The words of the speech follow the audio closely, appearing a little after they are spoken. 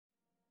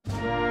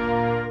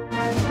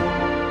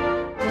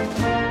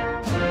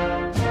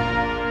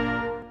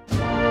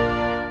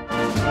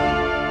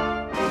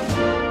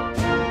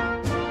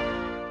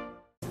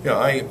Yeah,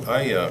 I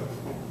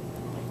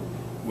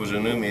was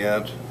in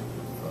Umiat,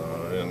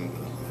 and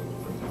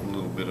a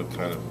little bit of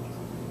kind of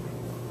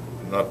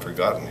not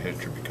forgotten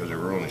history because there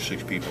were only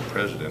 6 people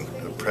present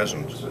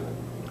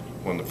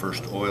when the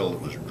first oil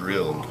was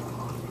drilled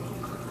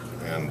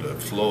and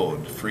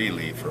flowed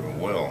freely from a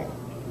well.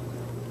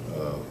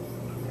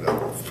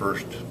 That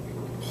first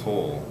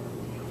hole,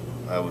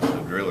 I was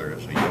the driller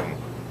as a young,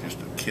 just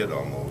a kid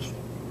almost,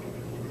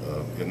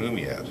 in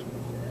Umiat.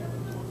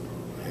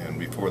 And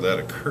before that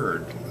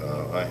occurred,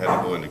 I had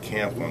to go into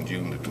camp on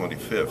June the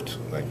 25th,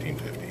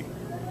 1950,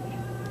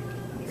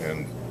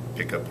 and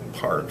pick up a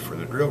part for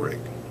the drill rig.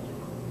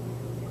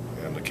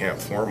 And the camp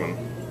foreman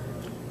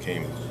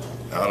came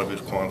out of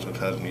his Quonset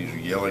hut and he's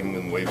yelling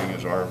and waving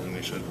his arms, and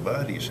he said,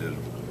 "Bud," he said,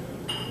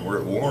 "we're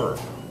at war."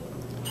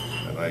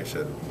 And I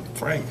said,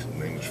 "Frank," his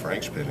name was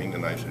Frank Spinning,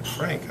 and I said,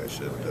 "Frank," I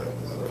said,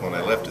 "when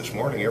I left this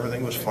morning,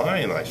 everything was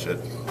fine." I said,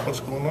 "What's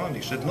going on?"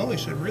 He said, "No," he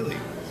said, "really."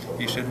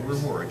 He said, "We're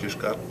at war. I just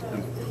got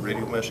a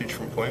radio message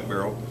from Point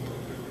Barrow,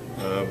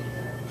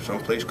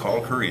 someplace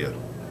called Korea."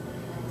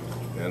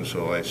 And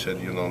so I said,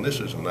 "You know, this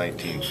is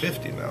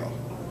 1950 now."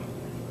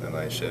 And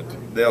I said,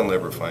 "They'll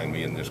never find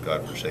me in this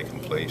godforsaken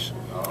place."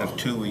 And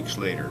 2 weeks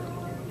later,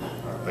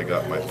 I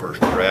got my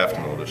first draft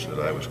notice that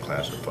I was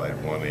classified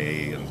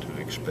 1A and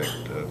to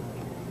expect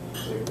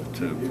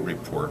to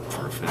report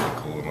for a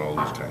physical and all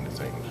these kind of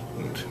things.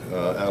 And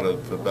out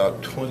of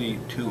about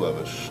 22 of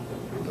us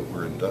that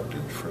were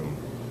inducted from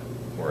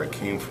where I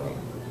came from,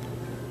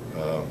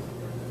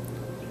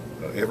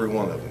 every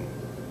one of them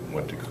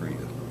went to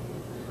Korea,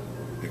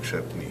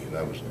 except me, and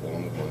I was the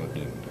only one that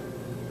didn't.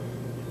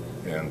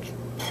 And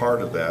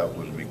part of that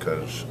was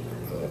because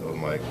of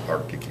my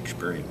Arctic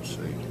experience.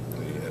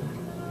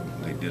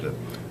 They did a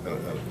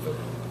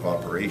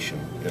operation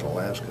in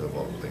Alaska, of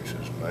all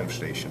places, and I'm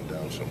stationed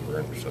down somewhere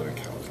in Southern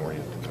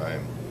California at the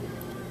time.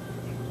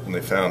 And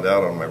they found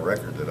out on my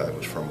record that I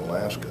was from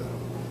Alaska,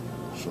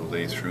 so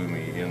they threw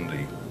me in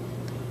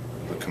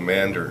the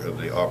commander of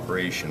the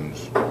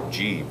operations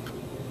Jeep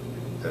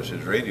as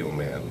his radio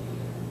man,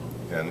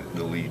 and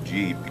the lead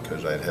Jeep,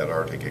 because I'd had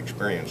Arctic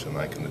experience and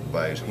I can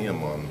advise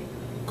him on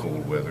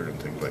cold weather and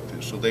things like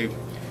this. So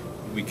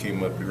we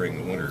came up during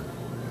the winter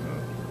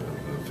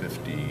of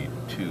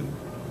 52.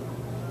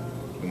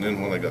 And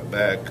then when I got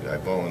back, I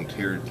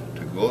volunteered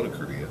to go to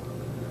Korea,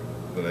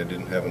 but I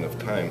didn't have enough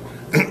time.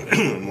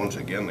 And once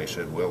again, they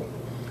said, "Well,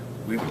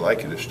 we would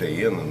like you to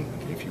stay in, and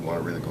if you want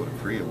to really go to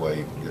Korea, why,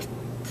 you just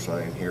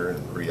sign here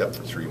and re-up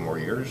for 3 more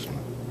years, and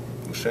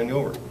we'll send you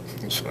over."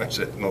 So I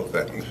said, "No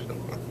thanks."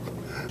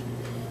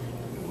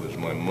 It was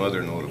my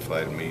mother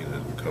notified me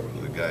that a couple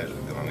of the guys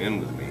had gone in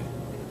with me.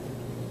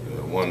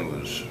 One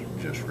was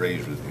just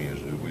raised with me as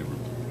if we were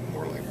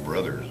more like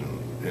brothers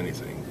than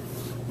anything,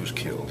 was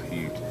killed.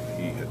 He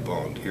had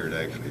volunteered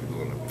actually to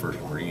go in the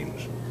 1st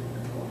Marines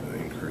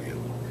in Korea,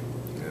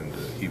 and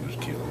he was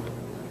killed.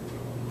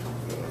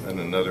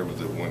 And another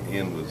that went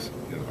in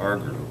in our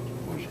group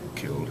was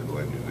killed, who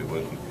I knew. He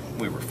wasn't.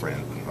 We were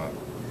friends, but not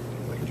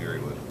like Jerry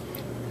was.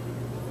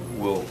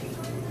 Well,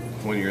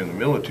 when you're in the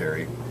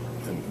military,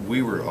 and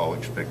we were all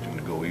expecting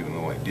to go, even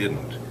though I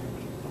didn't,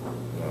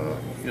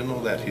 you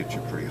know, that hits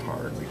you pretty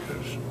hard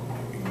because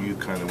you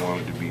kind of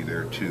wanted to be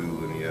there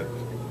too, and yet,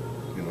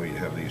 you know, you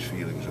have these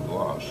feelings of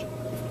loss.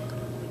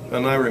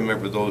 And I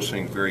remember those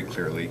things very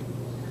clearly.